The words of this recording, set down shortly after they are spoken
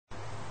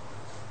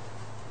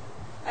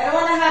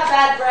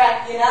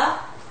You know?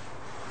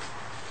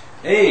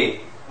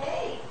 Hey!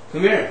 Hey!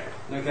 Come here.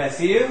 Can I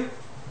see you?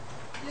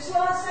 Just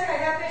hold on a second. I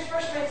gotta finish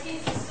brushing my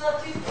teeth and still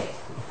have toothpaste.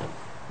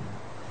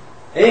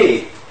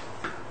 Hey!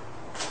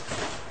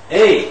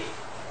 Hey!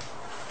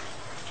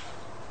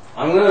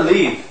 I'm gonna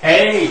leave.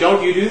 Hey,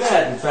 don't you do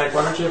that. In fact,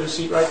 why don't you have a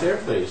seat right there,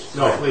 please?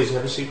 Sorry. No, please,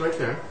 have a seat right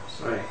there.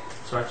 Sorry.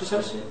 Sorry, just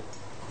have a seat.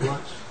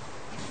 Relax.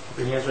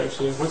 Bring your hands right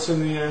to you. What's in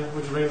the,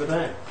 what'd you bring in the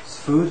bag?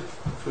 It's food.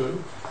 Food.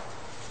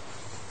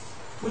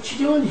 What you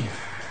doing here?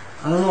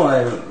 I don't know.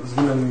 I was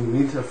gonna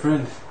meet a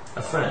friend.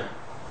 A friend.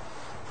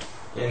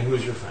 And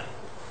who's your friend?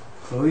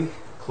 Chloe?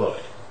 Chloe.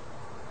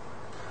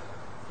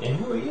 And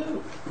who are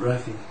you?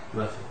 Rafi.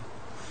 Rafi.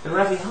 And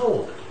Rafi, how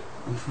old are you?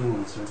 I'm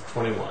 21, sir.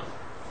 21.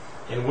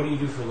 And what do you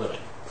do for a living?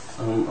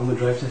 I'm a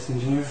drive test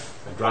engineer.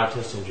 A drive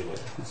test engineer.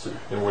 Yes, sir.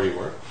 And where do you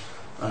work?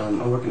 I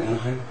work in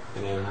Anaheim.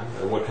 In Anaheim?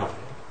 Or what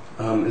company?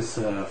 It's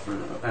for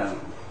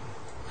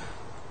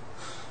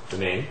The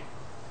name?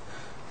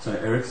 sorry,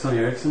 Sony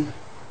Ericsson.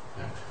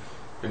 Okay.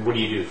 And what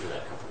do you do for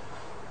that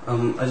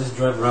company? I just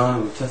drive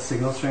around and test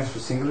signal strengths for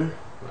Singular.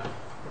 Right.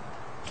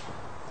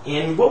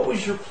 And what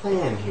was your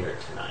plan here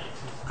tonight?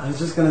 I was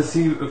just gonna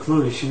see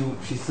Chloe. She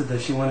said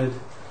that she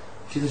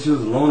said she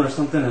was alone or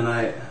something, and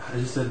I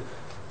just said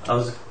I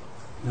was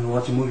gonna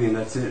watch a movie and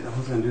that's it. I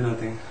wasn't gonna do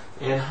nothing.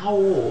 And how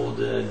old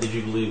did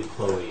you believe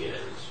Chloe is?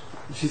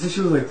 She said she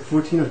was like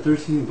 14 or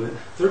 13, but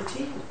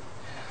 13.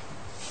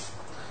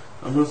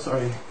 I'm real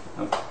sorry.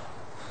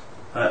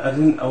 I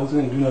wasn't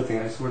gonna do nothing.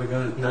 I swear to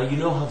God. Now you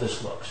know how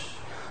this looks.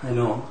 I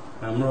know.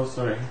 I'm real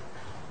sorry.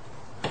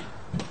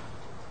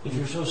 If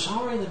you're so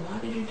sorry, then why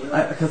did you do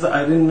it? Because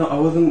I didn't know.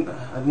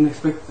 I didn't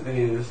expect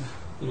any of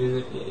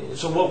this.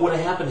 So what would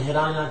have happened had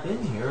I not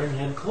been here and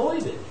had Chloe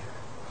been here?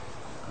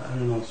 I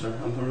don't know, sir.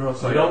 I'm real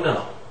sorry. You don't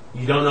know.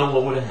 You don't know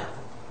what would have happened.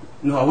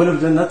 No, I would have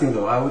done nothing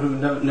though. I would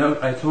have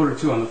never. I told her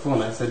too on the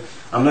phone. I said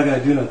I'm not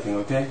gonna do nothing.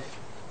 Okay.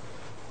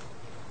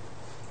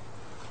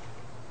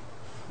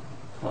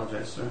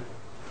 Apologize, sir.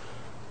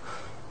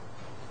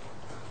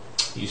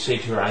 You say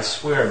to her, I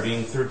swear,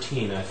 being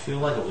 13, I feel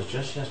like it was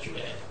just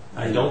yesterday.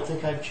 I don't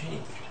think I've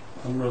changed.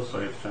 I'm real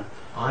sorry, sir.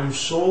 I'm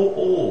so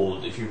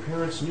old, if your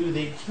parents knew,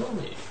 they'd kill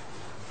me.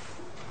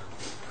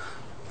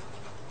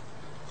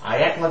 I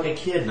act like a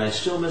kid, and I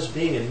still miss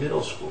being in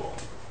middle school.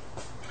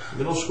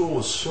 Middle school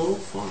was so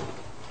fun.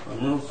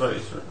 I'm real sorry,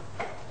 sir.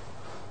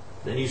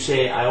 Then you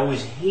say, I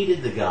always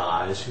hated the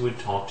guys who would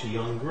talk to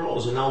young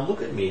girls, and now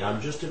look at me, I'm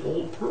just an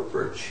old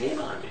pervert.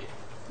 Shame on me.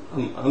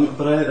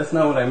 But that's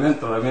not what I meant,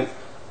 though. I meant...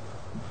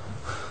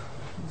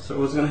 So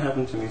what's going to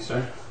happen to me,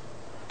 sir?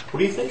 What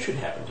do you think should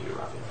happen to you,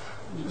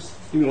 Rafi? Just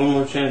give me one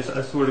more chance.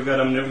 I swear to God,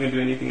 I'm never going to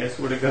do anything. I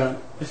swear to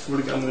God. I swear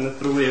to God, I'm going to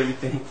throw away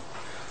everything.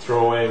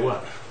 Throw away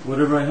what?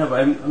 Whatever I have.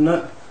 I'm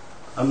not...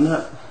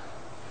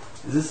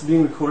 Is this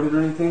being recorded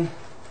or anything?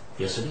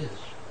 Yes, it is.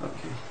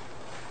 Okay.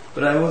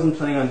 But I wasn't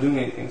planning on doing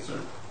anything, sir.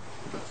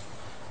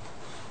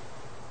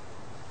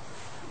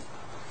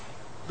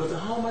 But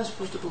how am I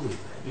supposed to believe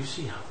that? You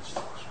see how this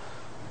looks.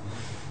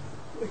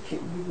 I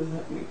can't believe this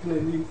happening. Can I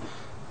leave?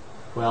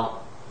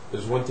 Well,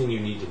 there's one thing you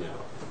need to know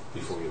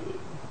before you leave.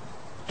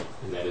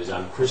 And that is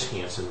I'm Chris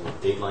Hansen with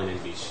Dateline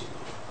NBC.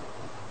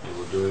 And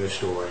we're doing a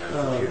story on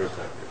computer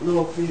predators.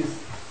 No,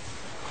 please.